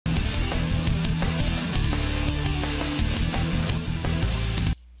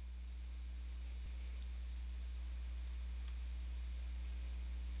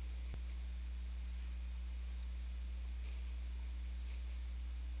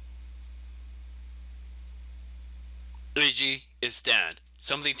Luigi, it's Dan.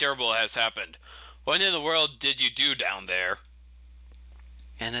 Something terrible has happened. What in the world did you do down there?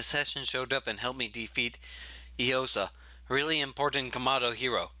 An assassin showed up and helped me defeat Iosa, a really important Kamado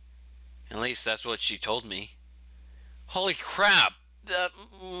hero. At least that's what she told me. Holy crap! That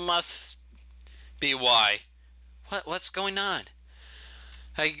must be why. What's going on?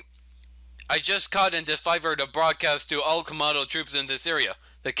 I just caught and deciphered a broadcast to all Kamado troops in this area.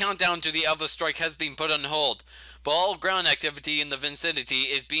 The countdown to the Alpha Strike has been put on hold, but all ground activity in the vicinity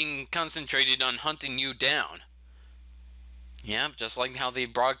is being concentrated on hunting you down. Yeah, just like how they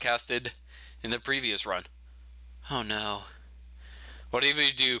broadcasted in the previous run. Oh no. Whatever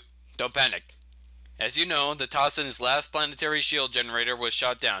you do, don't panic. As you know, the Tossen's last planetary shield generator was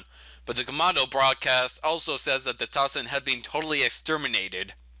shot down, but the Kamado broadcast also says that the Tossen had been totally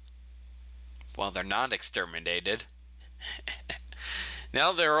exterminated. Well, they're not exterminated.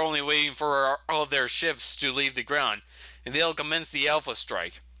 Now they're only waiting for all of their ships to leave the ground, and they'll commence the Alpha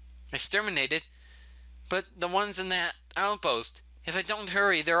Strike. Exterminated? But the ones in that outpost, if I don't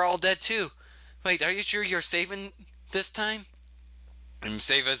hurry, they're all dead too. Wait, are you sure you're safe this time? I'm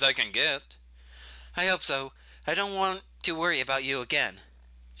safe as I can get. I hope so. I don't want to worry about you again.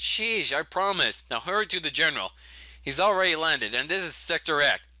 Sheesh, I promise. Now hurry to the General. He's already landed, and this is Sector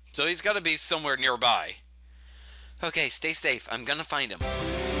X, so he's got to be somewhere nearby. Okay, stay safe. I'm gonna find him.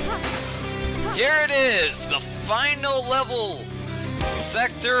 Here it is! The final level!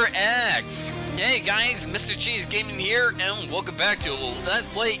 Sector X! Hey guys, Mr. Cheese Gaming here, and welcome back to Let's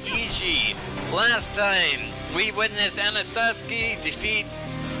Play EG. Last time, we witnessed Anasaski defeat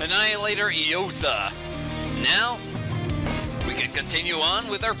Annihilator Iosa. Now, we can continue on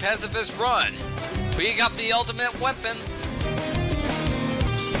with our pacifist run. We got the ultimate weapon.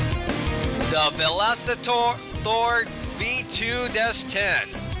 The Velociter Thor V2-10,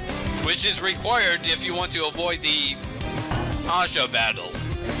 which is required if you want to avoid the Asha battle.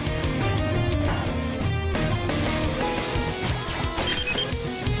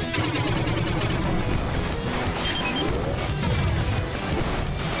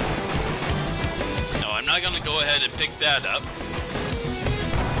 No, I'm not going to go ahead and pick that up.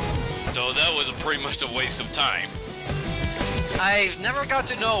 So that was pretty much a waste of time. I've never got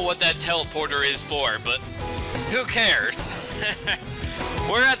to know what that teleporter is for, but who cares?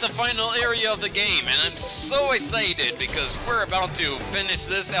 We're at the final area of the game, and I'm so excited because we're about to finish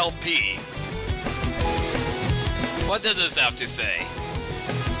this LP. What does this have to say?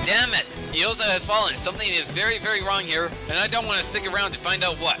 Damn it! Iosa has fallen. Something is very, very wrong here, and I don't want to stick around to find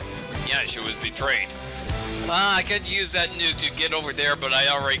out what. Yeah, she was betrayed. I could use that nuke to get over there, but I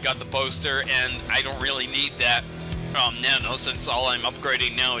already got the poster, and I don't really need that nano, since all I'm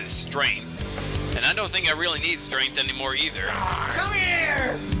upgrading now is strength. And I don't think I really need strength anymore either. Come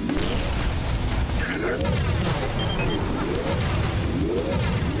here!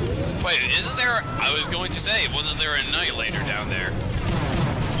 Wait, isn't there... I was going to say, wasn't there an Annihilator down there?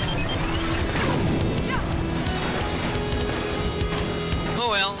 Oh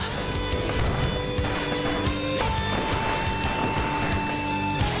well.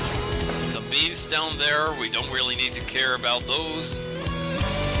 Some beasts down there, we don't really need to care about those.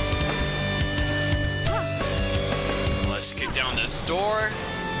 Let's kick down this door.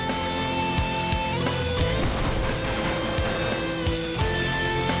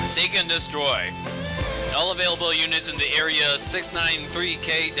 Seek and destroy. All available units in the area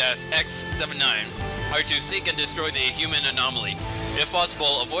 693K-X79 are to seek and destroy the human anomaly. If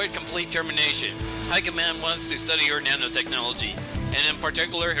possible, avoid complete termination. High Command wants to study her nanotechnology, and in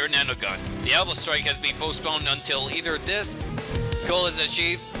particular her nanogun. The Alpha Strike has been postponed until either this goal is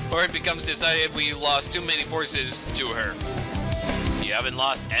achieved, or it becomes decided we lost too many forces to her. You haven't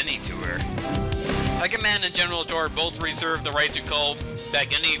lost any to her. High Command and General Tor both reserve the right to call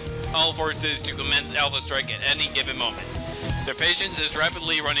back all forces to commence Alpha Strike at any given moment. Their patience is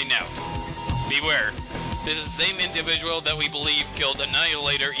rapidly running out. Beware, this is the same individual that we believe killed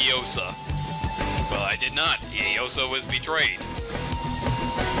Annihilator Iosa. Well, I did not. Iosa was betrayed.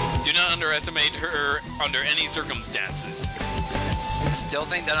 Do not underestimate her under any circumstances. Still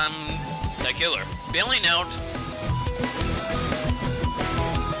think that I'm a killer. Bailing out.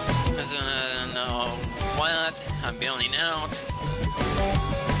 No, what? I'm bailing out.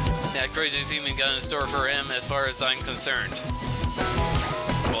 That crazy's even got in store for him as far as I'm concerned.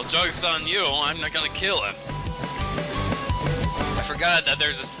 Well, joke's on you, I'm not gonna kill him. I forgot that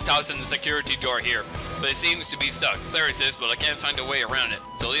there's a Tossen security door here, but it seems to be stuck. Sorry sis, but I can't find a way around it,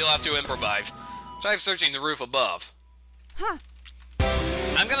 so you'll have to improvise. Try searching the roof above. Huh.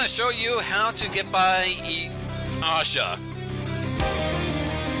 I'm gonna show you how to get by Asha.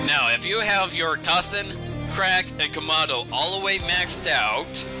 Now, if you have your Tossen, Crack, and Kamado all the way maxed out.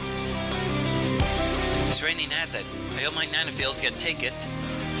 It's raining acid. I hope my nanofield can take it.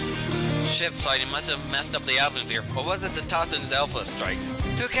 Ship fighting must have messed up the atmosphere. Or was it the Tossin's Alpha strike?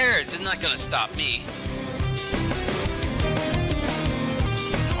 Who cares? It's not gonna stop me.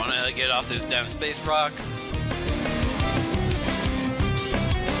 I wanna get off this damn space rock.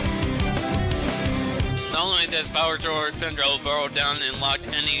 Not only does Power Tower Central burrow down and lock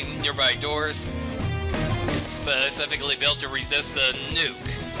any nearby doors, it's specifically built to resist the nuke.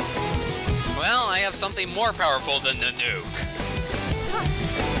 Well, I have something more powerful than the nuke.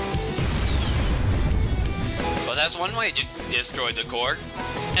 But that's one way to destroy the core.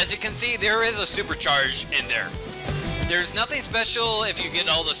 As you can see, there is a supercharge in there. There's nothing special if you get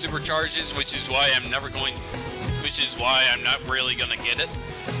all the supercharges, which is why I'm not really gonna get it.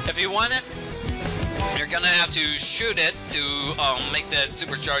 If you want it, you're gonna have to shoot it to make that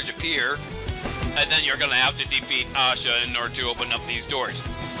supercharge appear, and then you're gonna have to defeat Asha in order to open up these doors.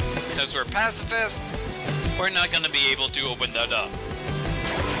 Since we're pacifist, we're not gonna be able to open that up.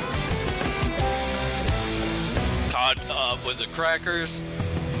 Caught up with the crackers.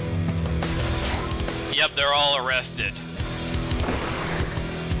 Yep, they're all arrested.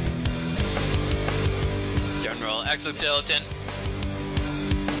 General Exoskeleton.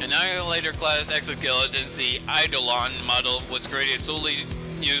 Annihilator class exoskeletons, the Eidolon model was created solely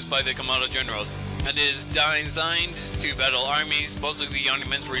used by the Kamado generals. It is designed to battle armies. Most of the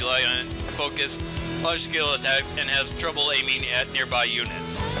units rely on focus, large-scale attacks, and have trouble aiming at nearby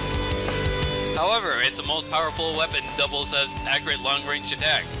units. However, it's the most powerful weapon, doubles as accurate long-range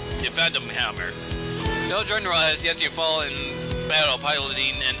attack, the Phantom Hammer. No general has yet to fall in battle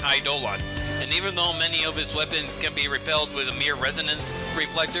piloting an Eidolon, and even though many of his weapons can be repelled with a mere resonance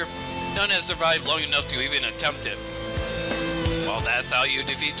reflector, none has survived long enough to even attempt it. Well, that's how you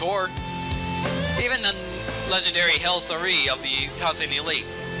defeat Tor. Even the legendary Hell Sari of the Tossin Elite,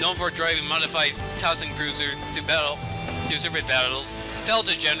 known for driving modified Tossin cruisers to surface battles, fell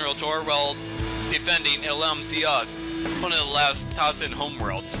to General Tor while defending Elam Siaz, one of the last Tossin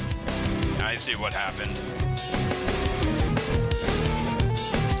homeworlds. I see what happened.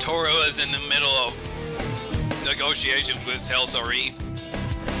 Toro is in the middle of negotiations with Hell Sari,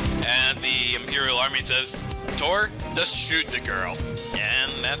 and the Imperial Army says, Tor, just shoot the girl.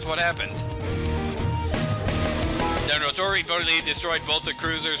 And that's what happened. General Tor reportedly destroyed both the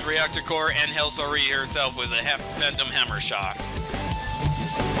cruiser's reactor core and Hell Sari herself with a Phantom Hammer shot.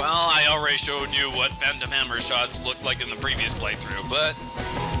 Well, I already showed you what Phantom Hammer shots looked like in the previous playthrough, but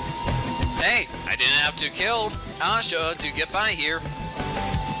hey, I didn't have to kill Asha to get by here.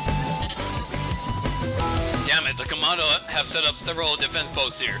 Damn it, the Kamado have set up several defense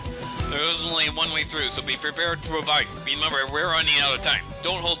posts here. There's only one way through, so be prepared for a fight. Remember, we're running out of time.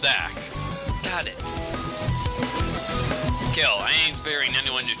 Don't hold back. Got it. Kill. I ain't sparing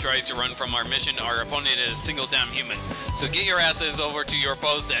anyone who tries to run from our mission. Our opponent is a single damn human. So get your asses over to your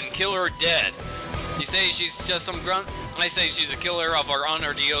post and kill her dead. You say she's just some grunt? I say she's a killer of our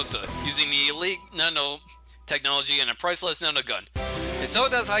honor Diosa, using the elite nanotechnology and a priceless nanogun. And so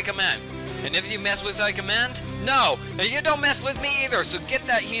does High Command. And if you mess with High Command, no! And you don't mess with me either, so get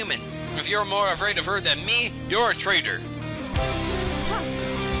that human. If you're more afraid of her than me, you're a traitor.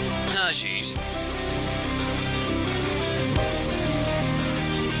 Ah, jeez.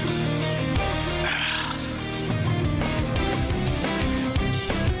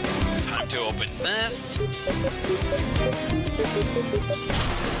 Time to open this.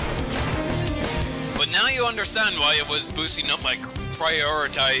 But now you understand why it was boosting up my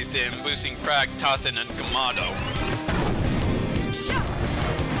prioritized in boosting Crack, Tossin, and Kamado.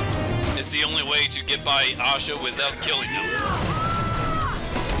 It's the only way to get by Asha without killing him.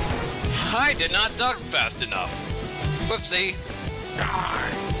 I did not duck fast enough. Whoopsie.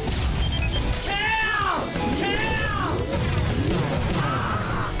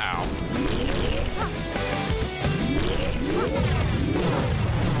 Ow.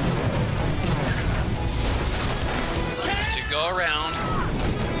 To go around.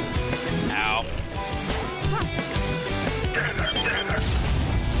 Ow.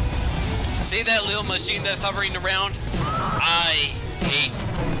 See that little machine that's hovering around? I hate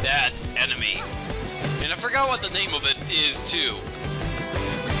that enemy. And I forgot what the name of it is too.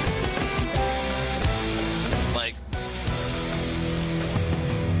 Like,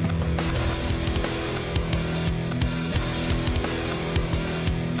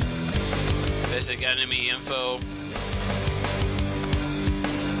 basic enemy info.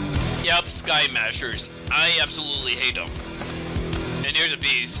 Yup, Sky Mashers. I absolutely hate them. And here's a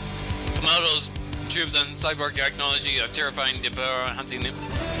piece. Kamado's troops on cyborg technology are terrifying to hunting them.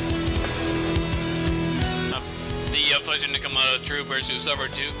 The affliction to Kamado troopers who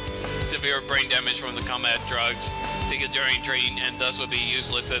suffered severe brain damage from the combat drugs taken during training and thus would be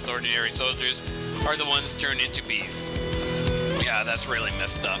useless as ordinary soldiers are the ones turned into beasts. Yeah, that's really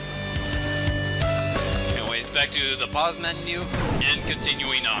messed up. Anyways, back to the pause menu and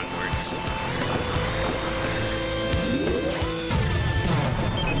continuing onwards.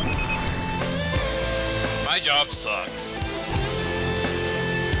 My job sucks.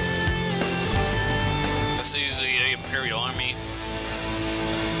 This is the Imperial Army.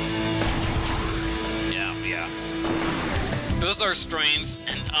 Yeah. Those are strains,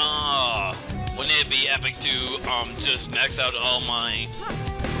 and wouldn't it be epic to just max out all my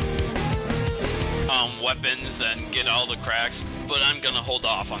weapons and get all the cracks? But I'm gonna hold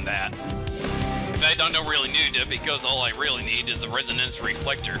off on that. In fact, I don't really need it because all I really need is a resonance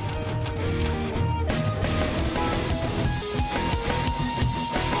reflector.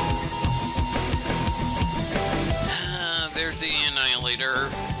 There's the Annihilator.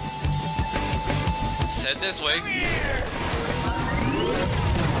 Head this way.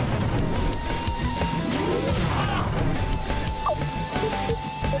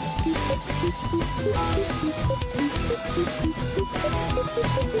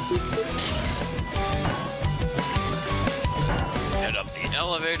 Head up the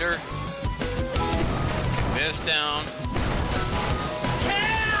elevator. Take this down.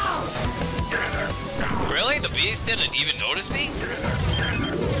 Really? The beast didn't even notice me?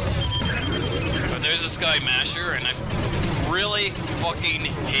 But there's a Sky Masher, and I really fucking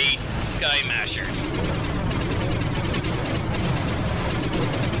hate Sky Mashers.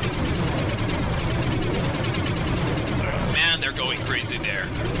 Man, they're going crazy there.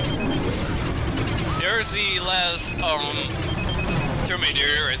 There's the last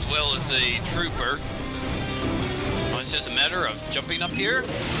Terminator as well as a trooper. Well, it's just a matter of jumping up here.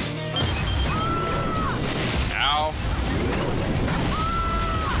 Ow.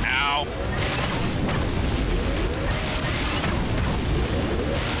 Ow.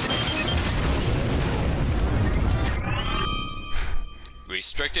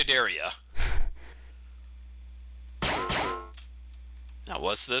 Restricted area. Now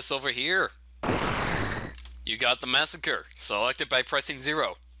what's this over here? You got the Massacre, selected by pressing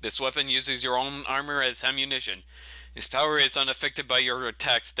 0. This weapon uses your own armor as ammunition. Its power is unaffected by your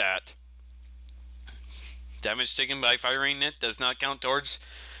attack stat. Damage taken by firing it does not count towards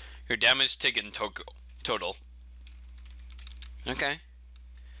your damage taken total. Okay.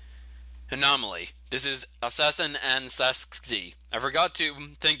 Anomaly. This is Assassin and Saski. I forgot to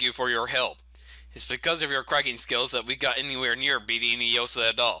thank you for your help. It's because of your cracking skills that we got anywhere near beating Iosa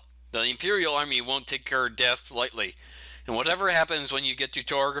at all. The Imperial Army won't take her death lightly, and whatever happens when you get to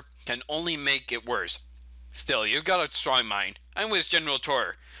Tor can only make it worse. Still, you've got a strong mind. I'm with General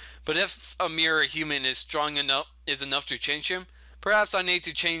Tor. But if a mere human is enough to change him, perhaps I need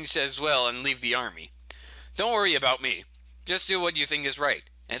to change as well and leave the army. Don't worry about me. Just do what you think is right.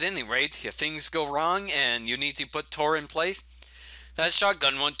 At any rate, if things go wrong and you need to put Tor in place, that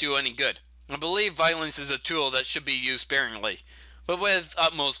shotgun won't do any good. I believe violence is a tool that should be used sparingly, but with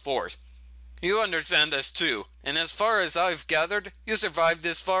utmost force. You understand this too, and as far as I've gathered, you survived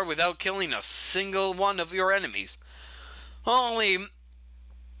this far without killing a single one of your enemies.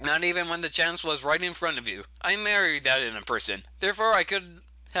 Not even when the chance was right in front of you. I married that in a person. Therefore, I could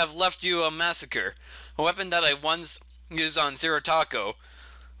have left you a Massacre, a weapon that I once used on Ziratako.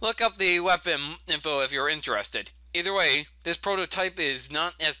 Look up the weapon info if you're interested. Either way, this prototype is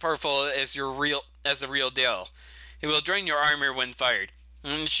not as powerful as the real deal. It will drain your armor when fired,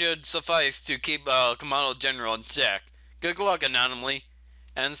 and should suffice to keep Kamado General in check. Good luck, Anomaly,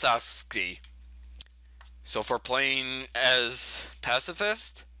 and Sasuke. So for playing as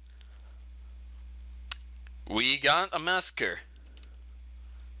Pacifist, we got a Massacre.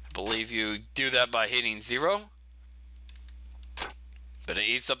 I believe you do that by hitting 0, but it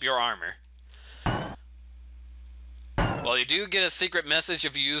eats up your armor. Well, you do get a secret message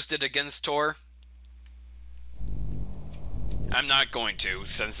if you used it against Tor. I'm not going to,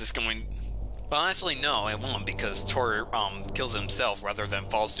 since it's going... Well, actually, no, I won't, because Tor kills himself rather than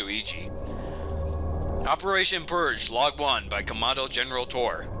falls to Ichi. Operation Purge, Log 1 by Kamado General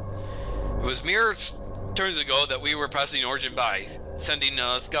Tor. It was mere turns ago that we were passing Origin by, sending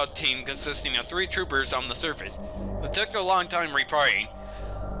a scout team consisting of 3 troopers on the surface. It took a long time replying,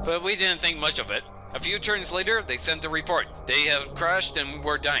 but we didn't think much of it. A few turns later, they sent a report. They have crashed and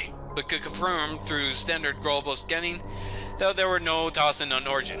were dying, but could confirm through standard global scanning that there were no Tossin on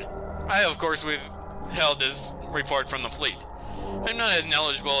Origin. I, of course, withheld this report from the fleet. I'm not as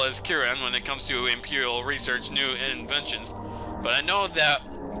knowledgeable as Kiran when it comes to Imperial research new inventions, but I know that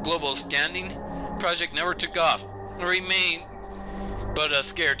global scanning project never took off. remained but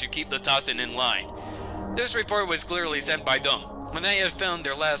scared to keep the Tossin in line. This report was clearly sent by them, and they had found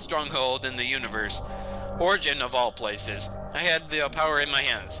their last stronghold in the universe. Origin of all places. I had the power in my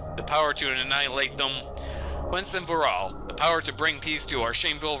hands, the power to annihilate them once and for all, the power to bring peace to our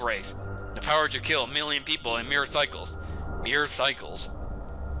shameful race, the power to kill 1 million people in mere cycles. Mere cycles.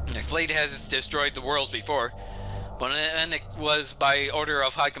 The fleet has destroyed the worlds before, but it was by order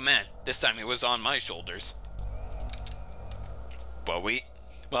of High Command. This time it was on my shoulders. But we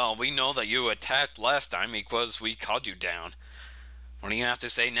know that you attacked last time because we called you down. What do you have to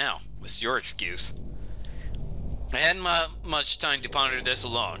say now? What's your excuse? I hadn't much time to ponder this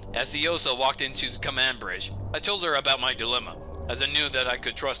alone. As the Yosa walked into the command bridge, I told her about my dilemma, as I knew that I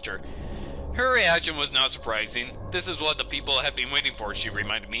could trust her. Her reaction was not surprising. This is what the people had been waiting for, she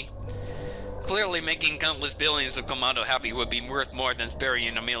reminded me. Clearly, making countless billions of Kamado happy would be worth more than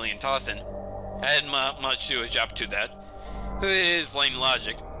sparing 1 million Tossin. I hadn't much to adapt to that. It is plain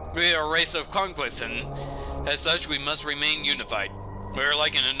logic. We are a race of conquest, and as such we must remain unified. We are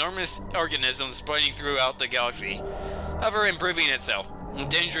like an enormous organism spreading throughout the galaxy, ever improving itself.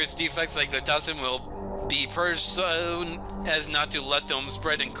 Dangerous defects like the Tossin will be purged so as not to let them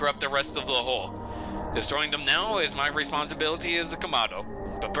spread and corrupt the rest of the whole. Destroying them now is my responsibility as a Kamado,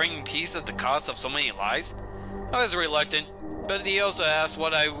 but bringing peace at the cost of so many lives? I was reluctant, but he also asked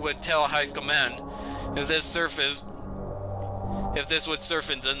what I would tell High Command if this would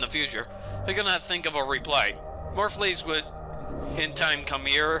surface in the future. I could not think of a reply. More fleets would in time come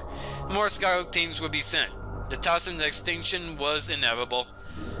here, more scout teams would be sent. The Tossin extinction was inevitable,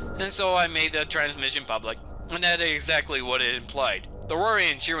 and so I made the transmission public, and that is exactly what it implied. The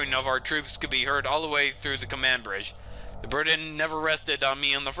roaring and cheering of our troops could be heard all the way through the command bridge. The burden never rested on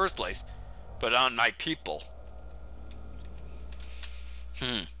me in the first place, but on my people.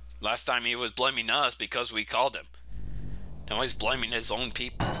 Last time he was blaming us because we called him. Now he's blaming his own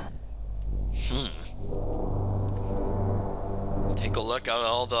people. Take a look at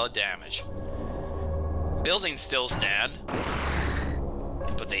all the damage. Buildings still stand,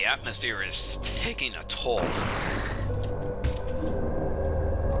 but the atmosphere is taking a toll.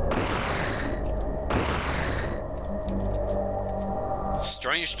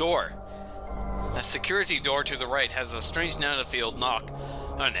 Strange door. That security door to the right has a strange nanofield knock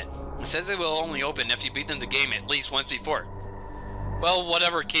on it. It says it will only open if you've beaten the game at least once before. Well,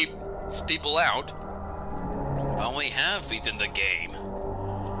 whatever keeps people out. Well, we have beaten the game.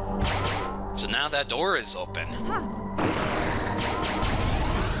 So now that door is open.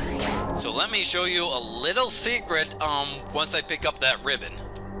 So let me show you a little secret once I pick up that ribbon.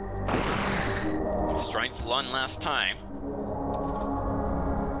 Strength one last time.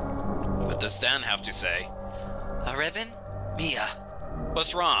 What does Stan have to say? A ribbon? Mia.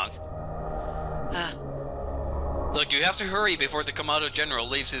 What's wrong? Look, you have to hurry before the Kamado General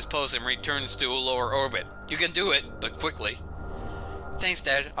leaves his post and returns to a lower orbit. You can do it, but quickly. Thanks,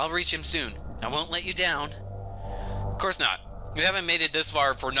 Dad. I'll reach him soon. I won't let you down. Of course not. You haven't made it this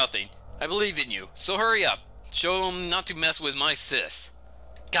far for nothing. I believe in you, so hurry up. Show him not to mess with my sis.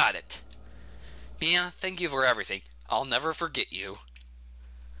 Got it. Mia, thank you for everything. I'll never forget you.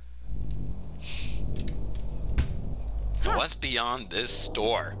 Now what's beyond this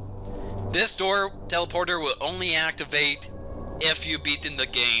door? This door teleporter will only activate if you've beaten the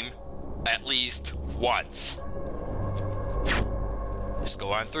game at least once. Let's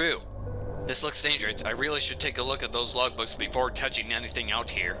go on through. This looks dangerous. I really should take a look at those logbooks before touching anything out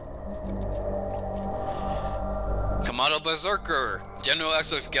here. Kamado Berserker, General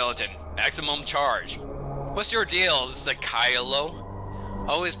Exoskeleton, maximum charge. What's your deal, Kylo?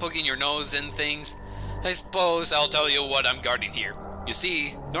 Always poking your nose in things? I suppose I'll tell you what I'm guarding here. You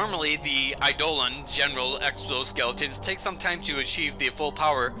see, normally the Eidolon General Exoskeletons take some time to achieve the full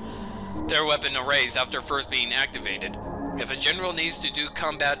power their weapon arrays after first being activated. If a general needs to do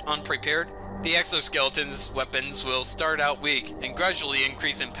combat unprepared, the exoskeleton's weapons will start out weak and gradually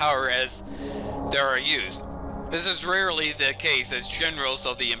increase in power as they are used. This is rarely the case, as generals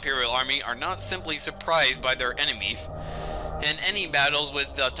of the Imperial Army are not simply surprised by their enemies, and any battles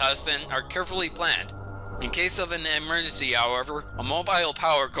with the Tossin are carefully planned. In case of an emergency, however, a mobile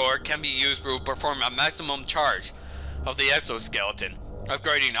power core can be used to perform a maximum charge of the exoskeleton,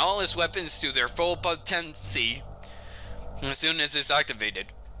 upgrading all its weapons to their full potency as soon as it's activated.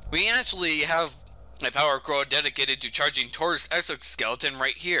 We actually have a power core dedicated to charging Tor's exoskeleton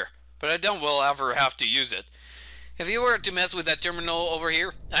right here, but I doubt we'll ever have to use it. If you were to mess with that terminal over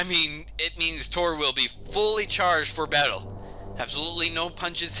here, it means Tor will be fully charged for battle. Absolutely no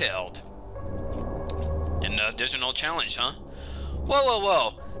punches held. An additional challenge, huh? Whoa, whoa,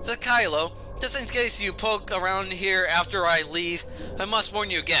 whoa. The Kylo, Just in case you poke around here after I leave, I must warn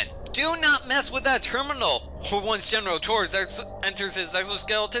you again. Do not mess with that terminal! Or once General Torres enters his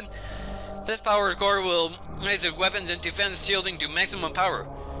exoskeleton, this power core will raise his weapons and defense shielding to maximum power.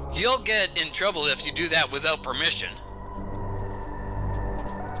 You'll get in trouble if you do that without permission.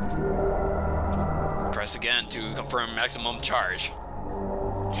 Press again to confirm maximum charge.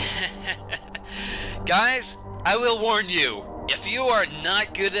 Guys, I will warn you, if you are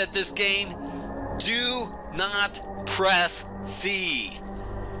not good at this game, do not press C.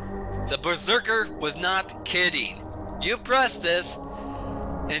 The Berserker was not kidding. You press this,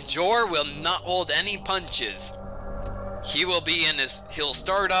 and Jor will not hold any punches. He'll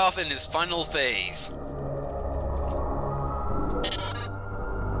start off in his final phase.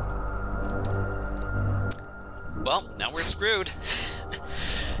 Well, now we're screwed.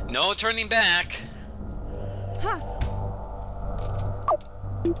 No turning back. Huh.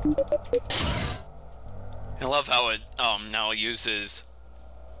 I love how it now uses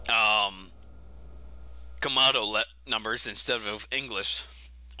Kamado numbers instead of English,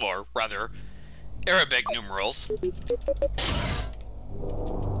 or rather Arabic numerals.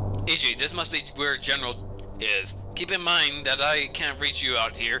 EG, this must be where General is. Keep in mind that I can't reach you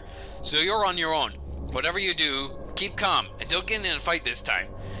out here, so you're on your own. Whatever you do, keep calm and don't get in a fight this time.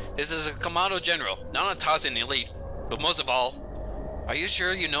 This is a Kamado General, not a Tazen elite. But most of all, are you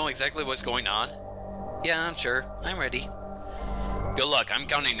sure you know exactly what's going on? Yeah, I'm sure. I'm ready. Good luck, I'm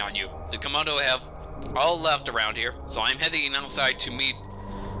counting on you. The Kamado have all left around here, so I'm heading outside to meet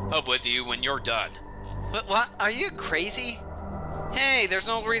up with you when you're done. What? Are you crazy? Hey, there's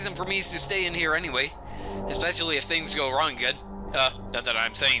no reason for me to stay in here anyway. Especially if things go wrong again. Not that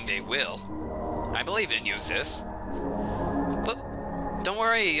I'm saying they will. I believe in you, sis. But don't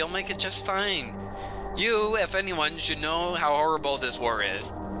worry, you'll make it just fine. You, if anyone, should know how horrible this war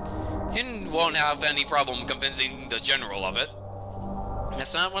is. You won't have any problem convincing the general of it.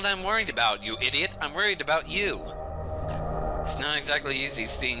 That's not what I'm worried about, you idiot. I'm worried about you. It's not exactly easy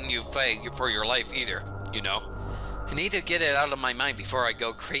seeing you fight for your life either, you know. I need to get it out of my mind before I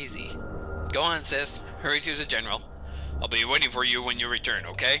go crazy. Go on, sis. Hurry to the general. I'll be waiting for you when you return,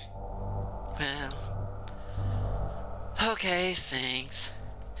 okay? Well... okay, thanks.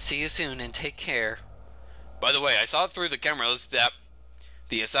 See you soon and take care. By the way, I saw through the cameras that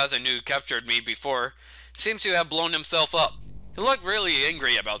the assassin who captured me before seems to have blown himself up. He looked really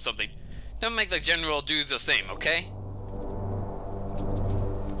angry about something. Don't make the general do the same, okay?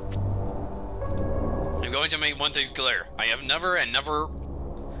 I'm going to make one thing clear. I have never and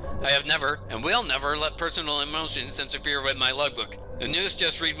will never let personal emotions interfere with my logbook. The news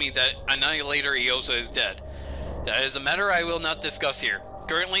just read me that Annihilator Iosa is dead. That is a matter I will not discuss here.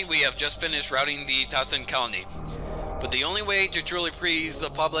 Currently, we have just finished routing the Tassen colony. But the only way to truly freeze the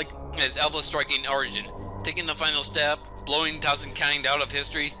public is Alpha striking Origin. Taking the final step, blowing Tassen kind out of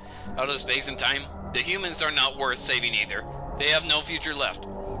history, out of space and time. The humans are not worth saving either. They have no future left.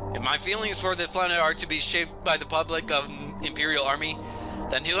 If my feelings for this planet are to be shaped by the public of Imperial Army,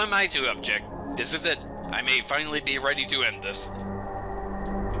 then who am I to object? This is it. I may finally be ready to end this.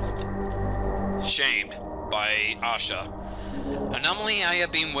 Shamed by Asha. Anomaly, I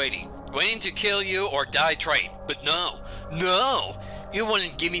have been waiting to kill you or die trying. But no, you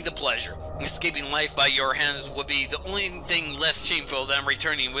wouldn't give me the pleasure. Escaping life by your hands would be the only thing less shameful than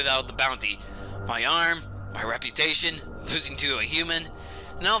returning without the bounty. My arm, my reputation, losing to a human,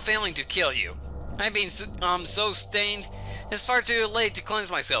 now failing to kill you. I've been so stained, it's far too late to cleanse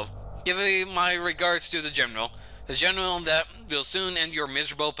myself. Give my regards to the general that will soon end your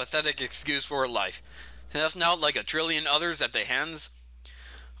miserable, pathetic excuse for a life. Left now like a trillion others at the hands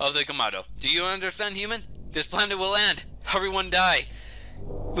of the Kamado. Do you understand, human? This planet will end. Everyone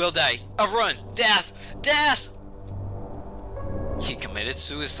will die. A run. Death! Death! He committed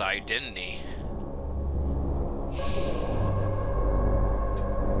suicide, didn't he?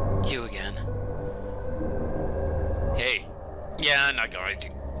 You again. Hey. Yeah, I'm not going to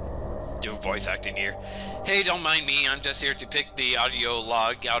do voice acting here. Hey, don't mind me. I'm just here to pick the audio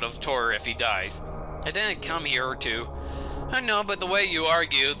log out of Tor if he dies. I didn't come here to. I know, but the way you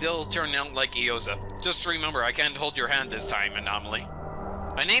argue, they'll turn out like Iosa. Just remember, I can't hold your hand this time, Anomaly.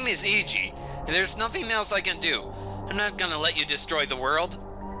 My name is EG, and there's nothing else I can do. I'm not gonna let you destroy the world.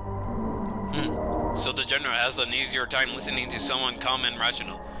 So the general has an easier time listening to someone calm and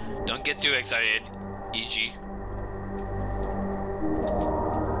rational. Don't get too excited, EG.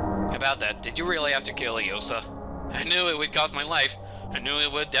 About that, did you really have to kill Iosa? I knew it would cost my life. I knew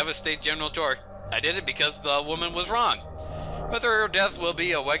it would devastate General Tor. I did it because the woman was wrong. Whether her death will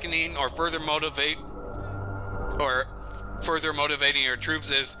be awakening or further motivate, or further motivating your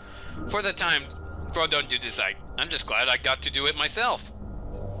troops is, for the time, for them to decide. I'm just glad I got to do it myself.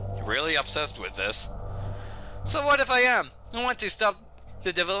 You're really obsessed with this. So what if I am? I want to stop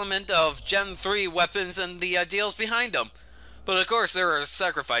the development of Gen 3 weapons and the ideals behind them. But of course there are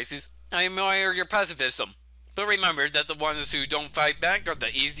sacrifices. I admire your pacifism. But remember that the ones who don't fight back are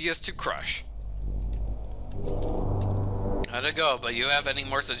the easiest to crush. How'd it go? But you have any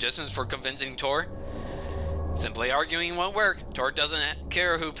more suggestions for convincing Tor? Simply arguing won't work. Tor doesn't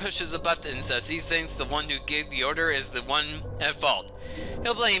care who pushes the buttons, as he thinks the one who gave the order is the one at fault.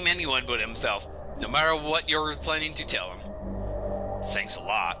 He'll blame anyone but himself, no matter what you're planning to tell him. Thanks a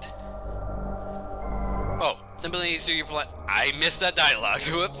lot. Oh, Symphonies for your planet. I missed that dialogue.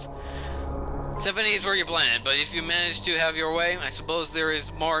 Whoops. Symphonies for your planet, but if you manage to have your way, I suppose there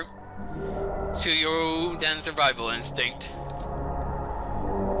is more to you than survival instinct.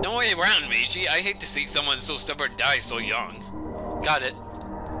 Don't wait around, Michi. I hate to see someone so stubborn die so young. Got it.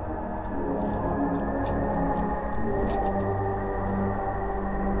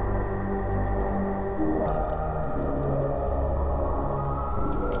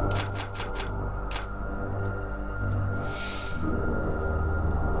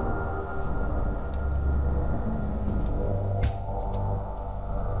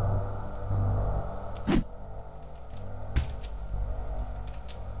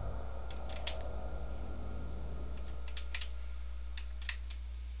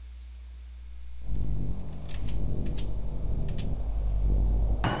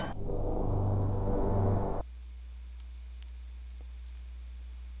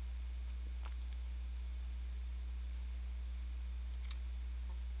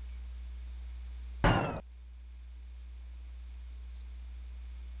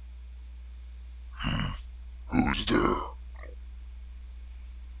 Who's there?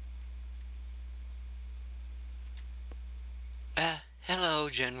 Hello,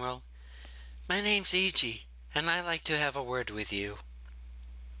 General. My name's Ichi, and I'd like to have a word with you.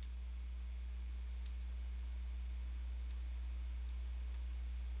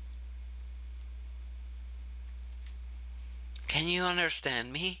 Can you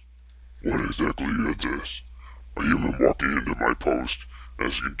understand me? What exactly is this? A human walking into my post,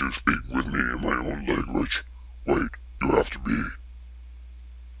 asking to speak with me in my own language. Wait, you have to be...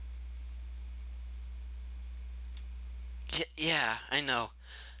 Yeah, I know.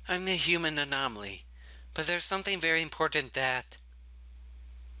 I'm the human anomaly. But there's something very important that...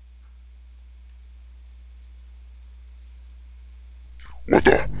 What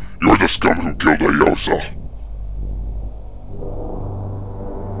the? You're the scum who killed Ayosa!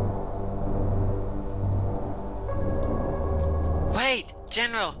 Wait,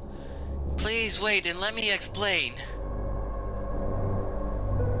 General! Please wait and let me explain.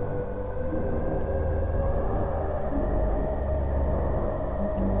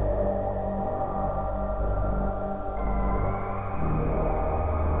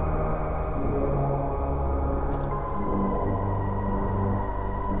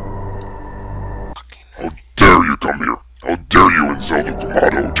 How dare you come here? How dare you insult the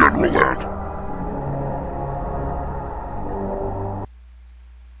Kamado General Land?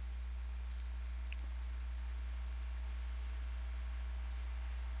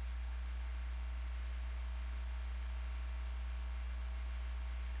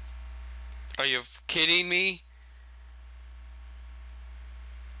 Are you kidding me?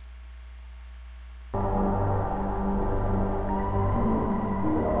 I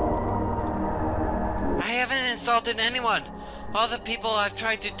haven't insulted anyone. All the people I've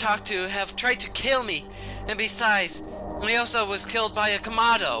tried to talk to have tried to kill me. And besides, Miosa was killed by a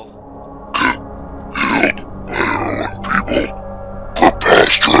Kamado. Killed by your own people?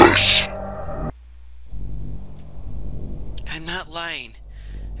 Preposterous! I'm not lying.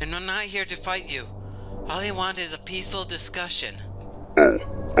 And I'm not here to fight you. All I want is a peaceful discussion. Oh,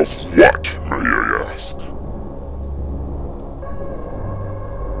 of what, may I ask?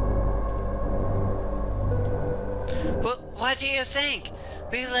 What do you think?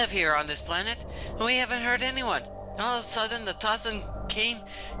 We live here on this planet, and we haven't hurt anyone. All of a sudden, the Tossin came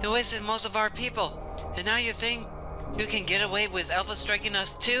and wasted most of our people. And now you think you can get away with Alpha striking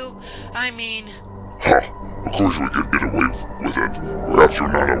us too? I mean... Ha! Of course we could get away with it. Perhaps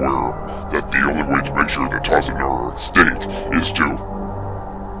you're not aware that the only way to make sure the Tossin are extinct is to...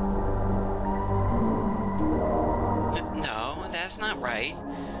 No, that's not right.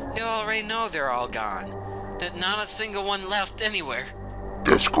 You already know they're all gone. That not a single one left anywhere.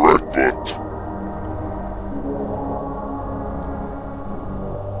 That's correct, but...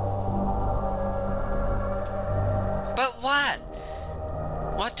 But what?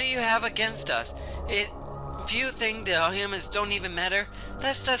 What do you have against us? if you think the humans don't even matter,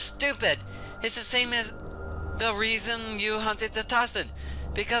 that's just stupid. It's the same as the reason you hunted the Tossin,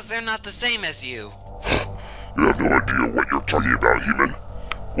 because they're not the same as you. You have no idea what you're talking about, human.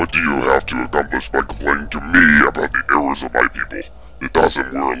 What do you have to accomplish by complaining to me about the errors of my people? The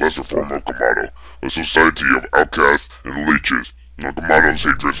Tossin were a lesser form of Kamado, a society of outcasts and leeches. Kamado's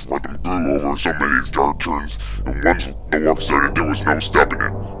hatred for them grew over so many star turns, and once the war started, there was no stopping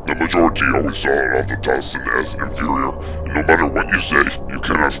it. The majority always saw off the Tossin as inferior, and no matter what you say, you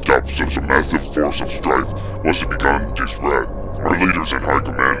cannot stop such a massive force of strife once it began to spread. Our leaders in high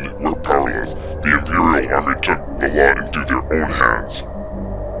command were powerless. The Imperial Army took the law into their own hands.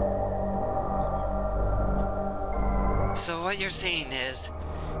 So what you're saying is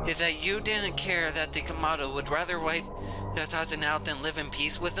that you didn't care that the Kamado would rather wipe the Tossin out than live in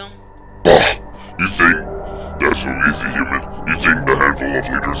peace with them? Bah! You think that's so easy, human? You think the handful of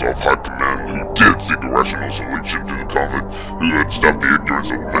leaders of high command who did seek a rational solution to the conflict, who had stopped the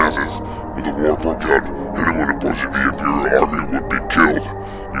ignorance of the masses, when the war broke out, anyone opposing the Imperial Army would be killed?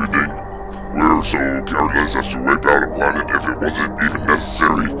 You think we're so careless as to wipe out a planet if it wasn't even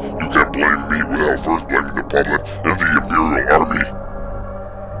necessary? You can't blame me without first blaming the public and the Imperial Army.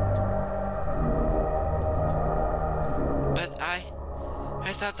 But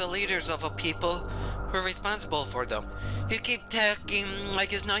I thought the leaders of a people were responsible for them. You keep talking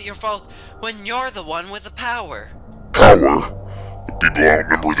like it's not your fault when you're the one with the power. Power? The people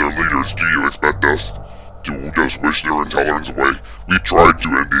outnumber their leaders. Do you expect us to just wish their intolerance away? We tried to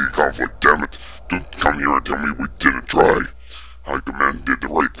end the conflict, damn it. Don't come here and tell me we didn't try. High Command did the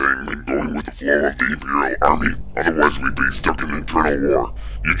right thing in going with the flow of the Imperial Army. Otherwise we'd be stuck in internal war.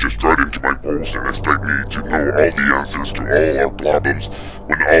 You just stride into my post and expect me to know all the answers to all our problems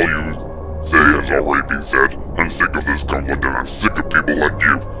when all you say has already been said. I'm sick of this conflict and I'm sick of people like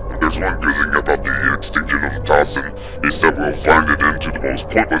you. If there's one good thing about the extinction of the Tossin, it's that we'll find an end to the most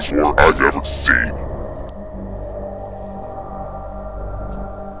pointless war I've ever seen.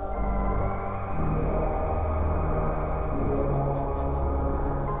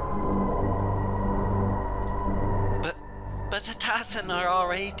 But the Tossin are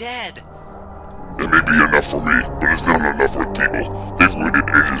already dead. It may be enough for me, but it's not enough for people. They've waited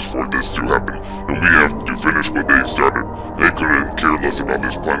ages for this to happen, and we have to finish what they started. They couldn't care less about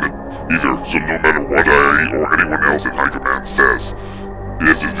this planet either, so no matter what I or anyone else in High Command says,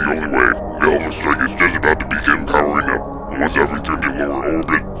 this is the only way. The Alpha Strike is just about to begin powering up, and once I've returned to lower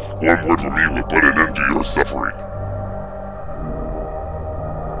orbit, one word from me will put an end to your suffering.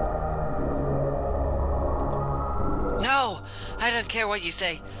 No! I don't care what you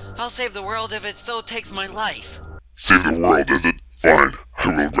say. I'll save the world if it so takes my life. Save the world, is it? Fine. I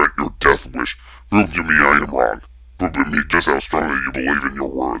will grant your death wish. Prove to me I am wrong. Prove to me just how strongly you believe in your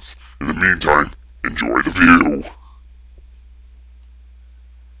words. In the meantime, enjoy the view.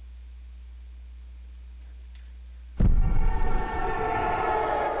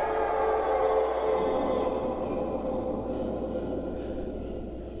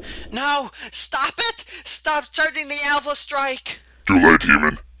 No! Stop it! Stop charging the Alpha Strike! Too late,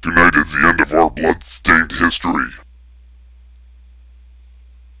 human. Tonight is the end of our blood-stained history.